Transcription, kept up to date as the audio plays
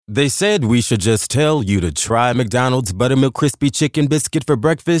They said we should just tell you to try McDonald's Buttermilk Crispy Chicken Biscuit for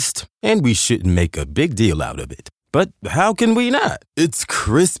breakfast, and we shouldn't make a big deal out of it. But how can we not? It's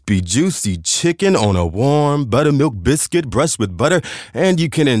crispy, juicy chicken on a warm buttermilk biscuit brushed with butter, and you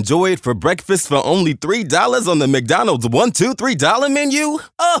can enjoy it for breakfast for only $3 on the McDonald's $1, $2, $3 menu?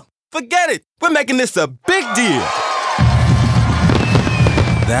 Oh, forget it! We're making this a big deal!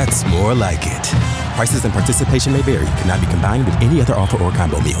 That's more like it. Prices and participation may vary. Cannot be combined with any other offer or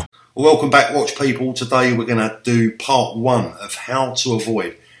combo meal. Welcome back, watch people. Today we're going to do part one of how to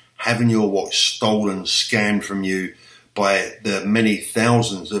avoid having your watch stolen, scammed from you by the many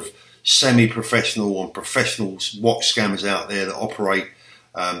thousands of semi-professional and professional watch scammers out there that operate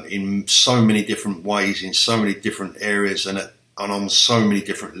in so many different ways, in so many different areas, and on so many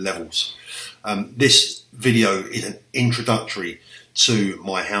different levels. This video is an introductory to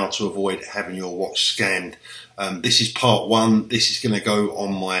my how to avoid having your watch scammed. This is part one. This is going to go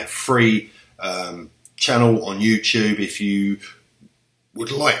on my free channel on YouTube. If you would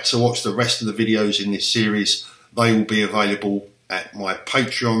like to watch the rest of the videos in this series, they will be available at my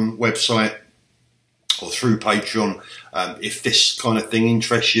Patreon website or through Patreon. If this kind of thing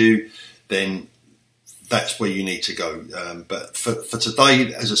interests you, then that's where you need to go. But for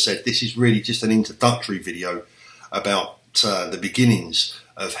today, as I said, this is really just an introductory video about the beginnings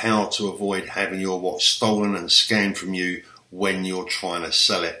of how to avoid having your watch stolen and scammed from you when you're trying to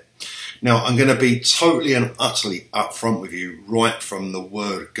sell it. Now, I'm going to be totally and utterly upfront with you right from the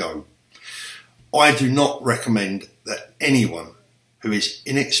word go. I do not recommend that anyone who is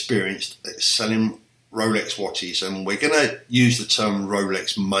inexperienced at selling Rolex watches, and we're going to use the term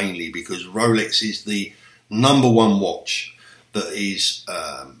Rolex mainly because Rolex is the number one watch that is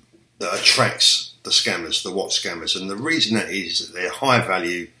that attracts the scammers, the watch scammers, and the reason that is that they're high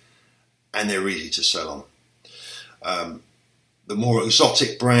value and they're easy to sell on. The more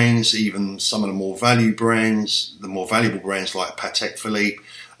exotic brands, even some of the more value brands, the more valuable brands like Patek Philippe,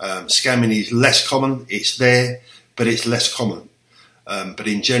 scamming is less common. It's there, but it's less common. But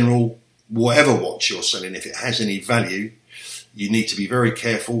in general, whatever watch you're selling, if it has any value, you need to be very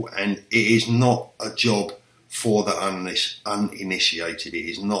careful, and it is not a job for the uninitiated. It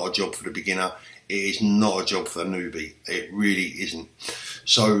is not a job for the beginner. It is not a job for the newbie. It really isn't.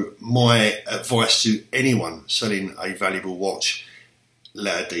 So my advice to anyone selling a valuable watch,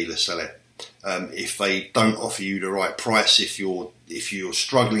 let a dealer sell it. If they don't offer you the right price, if you're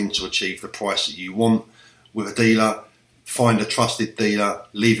struggling to achieve the price that you want with a dealer, find a trusted dealer,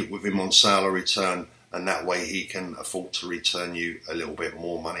 leave it with him on sale or return, and that way he can afford to return you a little bit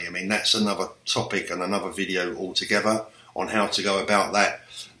more money. I mean, that's another topic and another video altogether on how to go about that.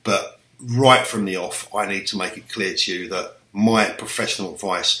 But right from the off, I need to make it clear to you that my professional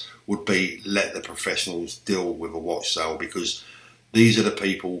advice would be let the professionals deal with a watch sale, because these are the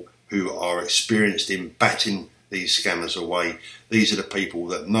people who are experienced in batting these scammers away. These are the people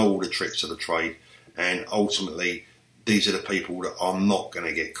that know all the tricks of the trade, and ultimately these are the people that are not going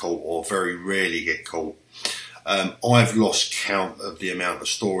to get caught, or very rarely get caught. I've lost count of the amount of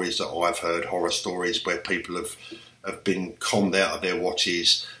stories that I've heard, horror stories where people have been conned out of their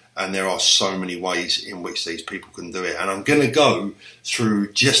watches, and there are so many ways in which these people can do it. And I'm going to go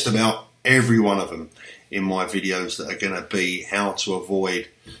through just about every one of them in my videos that are going to be how to avoid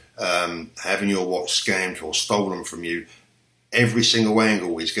having your watch scammed or stolen from you. Every single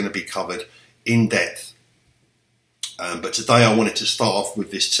angle is going to be covered in depth. But today I wanted to start off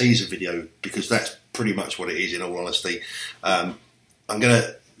with this teaser video because that's pretty much what it is, in all honesty. I'm going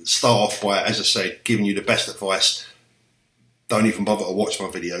to start off by, as I said, giving you the best advice. Don't even bother to watch my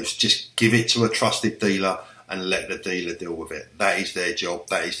videos. Just give it to a trusted dealer and let the dealer deal with it. That is their job.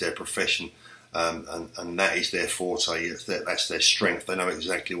 That is their profession. And that is their forte. That's their strength. They know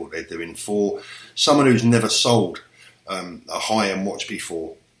exactly what they're doing. For someone who's never sold a high-end watch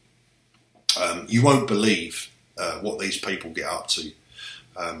before, you won't believe what these people get up to.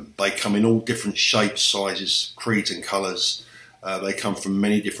 They come in all different shapes, sizes, creeds and colours. They come from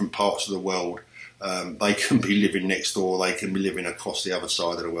many different parts of the world. They can be living next door. They can be living across the other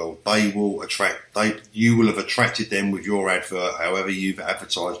side of the world. You will have attracted them with your advert, however you've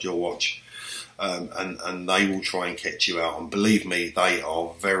advertised your watch, and they will try and catch you out. And believe me, they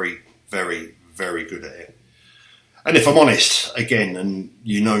are very, very, very good at it. And if I'm honest, again, and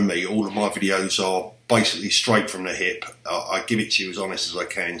you know me, all of my videos are basically straight from the hip. I give it to you as honest as I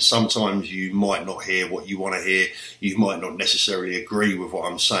can. Sometimes you might not hear what you want to hear. You might not necessarily agree with what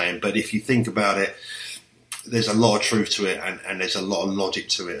I'm saying. But if you think about it, there's a lot of truth to it, and there's a lot of logic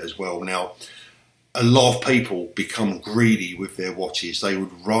to it as well. Now, a lot of people become greedy with their watches. They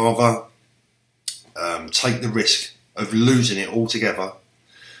would rather take the risk of losing it altogether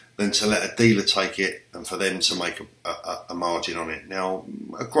than to let a dealer take it and for them to make a margin on it. Now,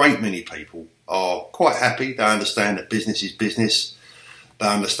 a great many people are quite happy. They understand that business is business. They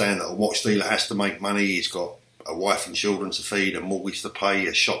understand that a watch dealer has to make money. He's got a wife and children to feed, a mortgage to pay,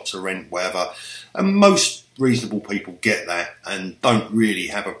 a shop to rent, whatever. And most reasonable people get that and don't really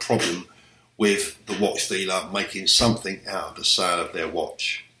have a problem with the watch dealer making something out of the sale of their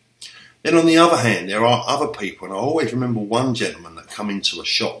watch. Then on the other hand, there are other people, and I always remember one gentleman that come into a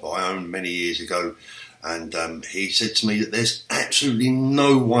shop that I owned many years ago, and he said to me that there's absolutely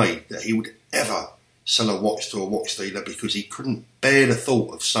no way that he would ever sell a watch to a watch dealer because he couldn't bear the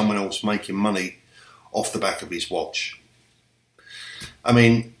thought of someone else making money off the back of his watch. I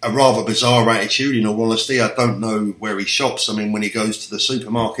mean, a rather bizarre attitude, in all honesty. I don't know where he shops. I mean, when he goes to the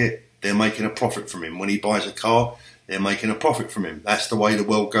supermarket, they're making a profit from him. When he buys a car, they're making a profit from him. That's the way the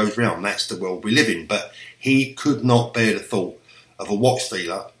world goes round. That's the world we live in. But he could not bear the thought of a watch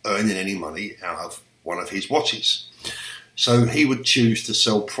dealer earning any money out of one of his watches. So he would choose to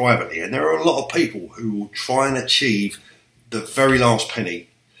sell privately. And there are a lot of people who will try and achieve the very last penny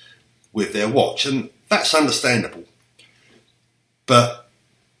with their watch. And that's understandable. But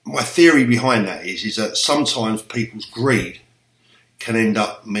my theory behind that is that sometimes people's greed can end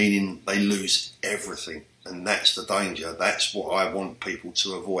up meaning they lose everything. And that's the danger. That's what I want people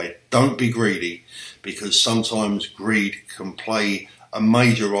to avoid. Don't be greedy, because sometimes greed can play a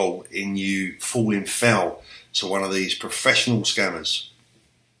major role in you falling foul to one of these professional scammers.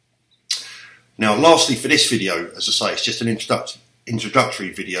 Now, lastly, for this video, as I say, it's just an introductory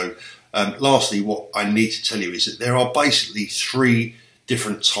video. Lastly, what I need to tell you is that there are basically three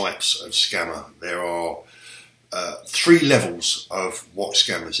different types of scammer. There are three levels of watch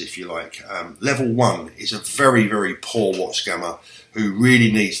scammers, if you like. Level one is a very, very poor watch scammer who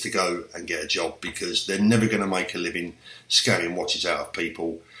really needs to go and get a job because they're never going to make a living scamming watches out of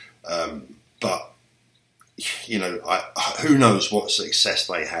people. But, you know, who knows what success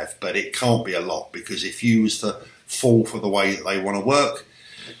they have, but it can't be a lot, because if you was to fall for the way that they want to work,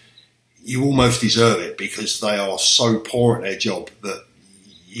 you almost deserve it, because they are so poor at their job that,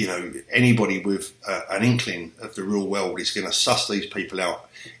 you know, anybody with an inkling of the real world is going to suss these people out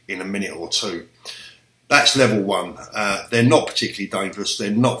in a minute or two. That's level one. They're not particularly dangerous. They're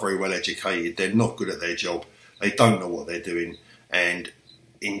not very well educated. They're not good at their job. They don't know what they're doing. And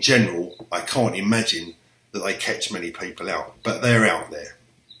in general, I can't imagine that they catch many people out. But they're out there.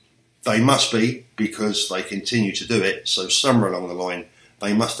 They must be, because they continue to do it. So somewhere along the line,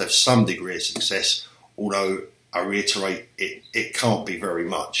 they must have some degree of success, although I reiterate, it can't be very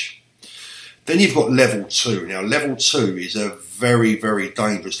much. Then you've got level two. Now, level two is a very, very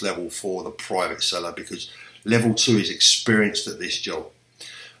dangerous level for the private seller, because level two is experienced at this job.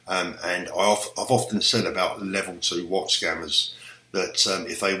 And I've often said about level two watch scammers that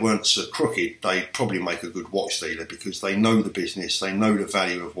if they weren't so crooked, they'd probably make a good watch dealer, because they know the business, they know the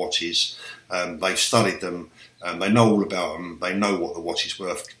value of watches, they've studied them, they know all about them, they know what the watch is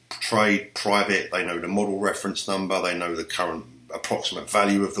worth, trade, private, they know the model reference number, they know the current approximate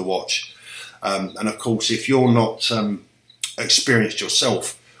value of the watch. And of course, if you're not experienced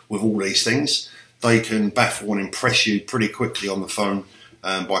yourself with all these things, they can baffle and impress you pretty quickly on the phone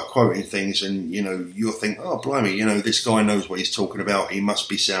by quoting things, and you know, you'll think, oh blimey, you know, this guy knows what he's talking about, he must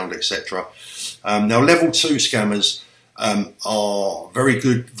be sound, etc. Now, level two scammers are very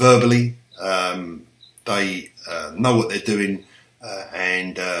good verbally. They know what they're doing,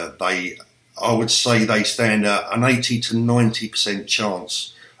 and I would say they stand an 80 to 90%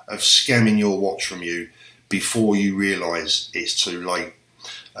 chance of scamming your watch from you before you realise it's too late.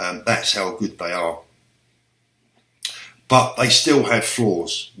 That's how good they are. But they still have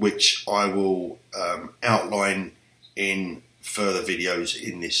flaws, which I will outline in further videos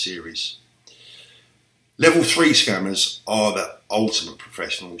in this series. Level 3 scammers are the ultimate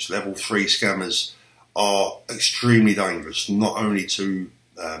professionals. Level 3 scammers are extremely dangerous, not only to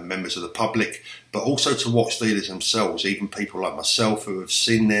members of the public, but also to watch dealers themselves, even people like myself who have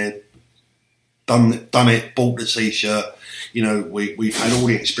seen done it, bought the t-shirt. You know, we've had all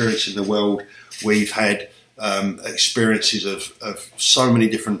the experience in the world. We've had experiences of so many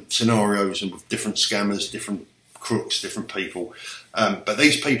different scenarios and with different scammers, different crooks, different people. But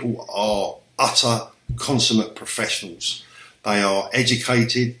these people are utter consummate professionals. They are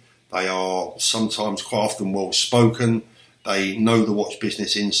educated. They are sometimes quite often well spoken. They know the watch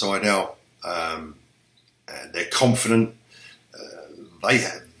business inside out. They're confident.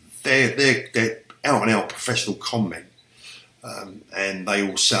 They're out and out professional con men. And they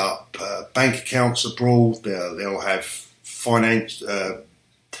will set up bank accounts abroad. They'll have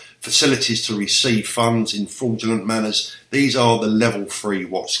facilities to receive funds in fraudulent manners. These are the level 3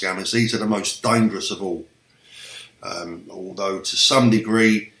 watch scammers. These are the most dangerous of all. Although to some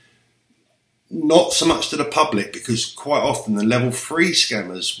degree, not so much to the public, because quite often the level 3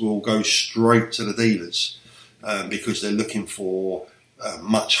 scammers will go straight to the dealers because they're looking for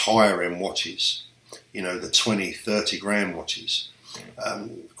much higher end watches, you know, the 20, 30 grand watches.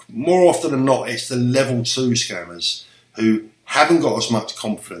 More often than not, it's the level 2 scammers who haven't got as much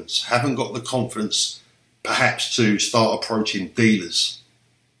confidence, haven't got the confidence perhaps to start approaching dealers,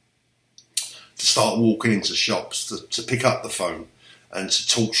 to start walking into shops, to pick up the phone and to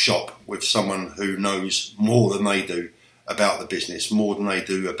talk shop with someone who knows more than they do about the business, more than they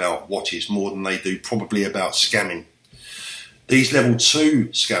do about watches, more than they do probably about scamming. These level 2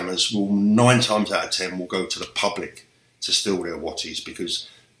 scammers will 9 times out of 10 will go to the public to steal their watches, because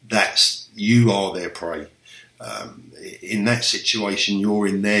you are their prey. In that situation, you're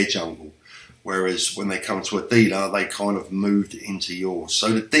in their jungle, whereas when they come to a dealer, they kind of moved into yours. So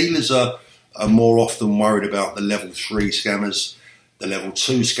the dealers are more often worried about the level 3 scammers. The level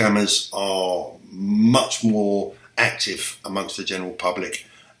 2 scammers are much more active amongst the general public,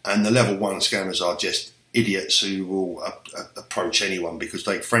 and the level 1 scammers are just idiots who will approach anyone because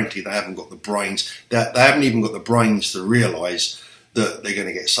they haven't got the brains. They haven't even got the brains to realise that they're going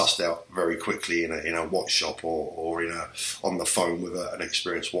to get sussed out very quickly in a watch shop or on the phone with an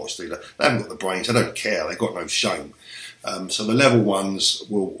experienced watch dealer. They haven't got the brains. They don't care. They've got no shame. So the level 1s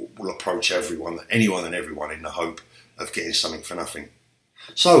will approach anyone and everyone in the hope of getting something for nothing.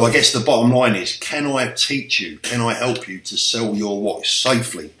 So I guess the bottom line is, can I teach you? Can I help you to sell your watch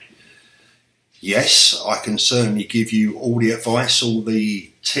safely? Yes, I can certainly give you all the advice, all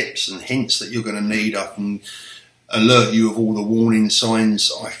the tips and hints that you're going to need. I can alert you of all the warning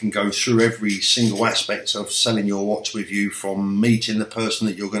signs. I can go through every single aspect of selling your watch with you, from meeting the person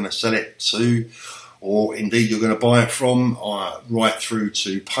that you're going to sell it to, or indeed you're going to buy it from, right through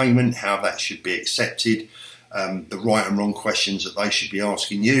to payment, how that should be accepted, the right and wrong questions that they should be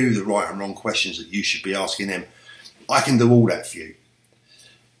asking you, the right and wrong questions that you should be asking them. I can do all that for you.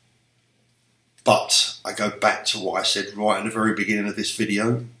 But I go back to what I said right at the very beginning of this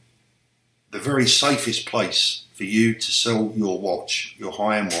video. The very safest place for you to sell your watch, your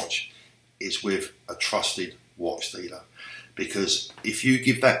high-end watch, is with a trusted watch dealer. Because if you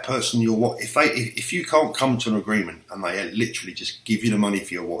give that person your watch, if you can't come to an agreement and they literally just give you the money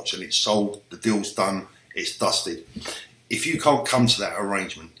for your watch and it's sold, the deal's done, it's dusted. If you can't come to that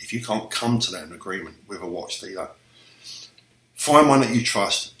arrangement, if you can't come to that agreement with a watch dealer, find one that you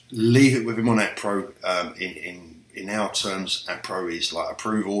trust. Leave it with him on AppPro. In our terms, AppPro is like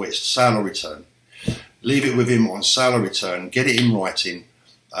approval, it's sale or return. Leave it with him on sale or return, get it in writing.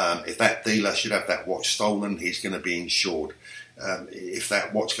 If that dealer should have that watch stolen, he's going to be insured. If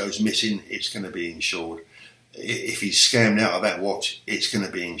that watch goes missing, it's going to be insured. If he's scammed out of that watch, it's going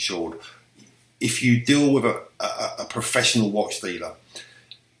to be insured. If you deal with a professional watch dealer,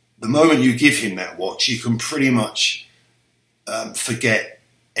 the moment you give him that watch, you can pretty much forget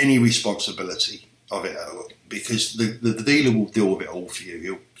any responsibility of it, because the dealer will deal with it all for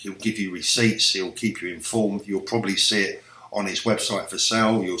you. He'll give you receipts, he'll keep you informed, you'll probably see it on his website for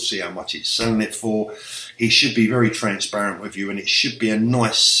sale, you'll see how much it's selling it for. He should be very transparent with you, and it should be a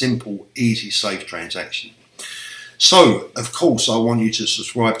nice, simple, easy, safe transaction. So, of course, I want you to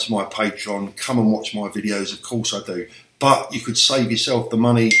subscribe to my Patreon, come and watch my videos, of course I do. But you could save yourself the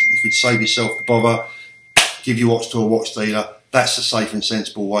money, you could save yourself the bother, give your watch to a watch dealer. That's the safe and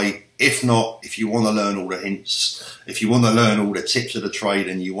sensible way. If not, if you want to learn all the hints, if you want to learn all the tips of the trade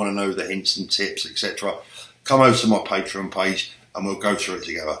and you want to know the hints and tips, etc., come over to my Patreon page and we'll go through it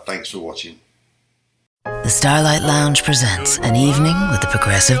together. Thanks for watching. The Starlight Lounge presents An Evening with the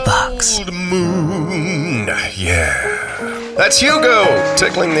Progressive Box. Old moon, yeah. That's Hugo,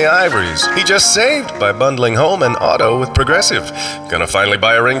 tickling the ivories. He just saved by bundling home and auto with Progressive. Gonna finally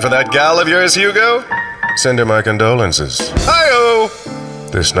buy a ring for that gal of yours, Hugo? Send her my condolences. Hi-oh!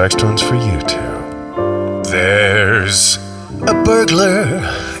 This next one's for you two. There's a burglar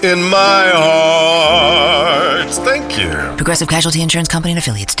in my heart. Thank you. Progressive Casualty Insurance Company and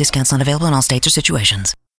Affiliates. Discounts not available in all states or situations.